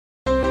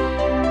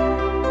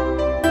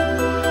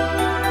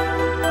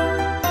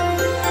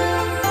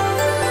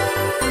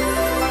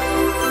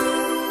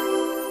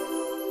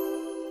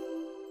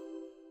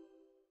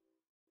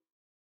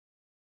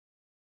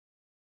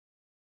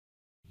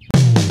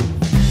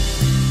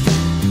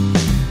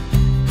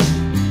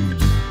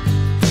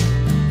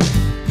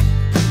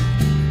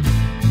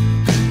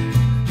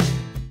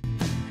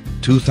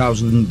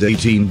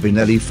2018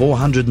 Benelli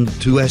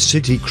 402S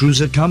City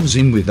Cruiser comes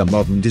in with a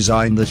modern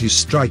design that is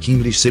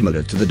strikingly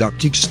similar to the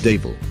Ducati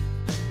XDaivel.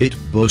 It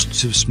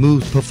boasts of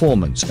smooth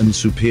performance and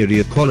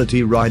superior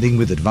quality riding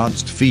with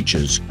advanced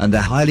features and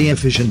a highly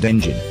efficient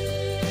engine.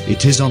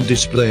 It is on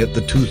display at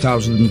the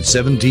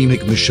 2017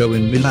 EICMA Show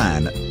in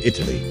Milan,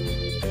 Italy.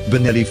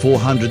 Benelli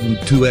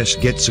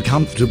 402S gets a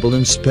comfortable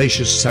and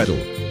spacious saddle,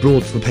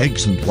 broad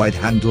footpegs and wide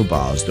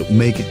handlebars that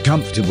make it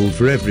comfortable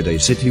for everyday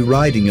city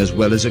riding as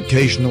well as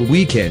occasional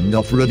weekend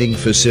off-roading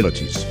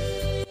facilities.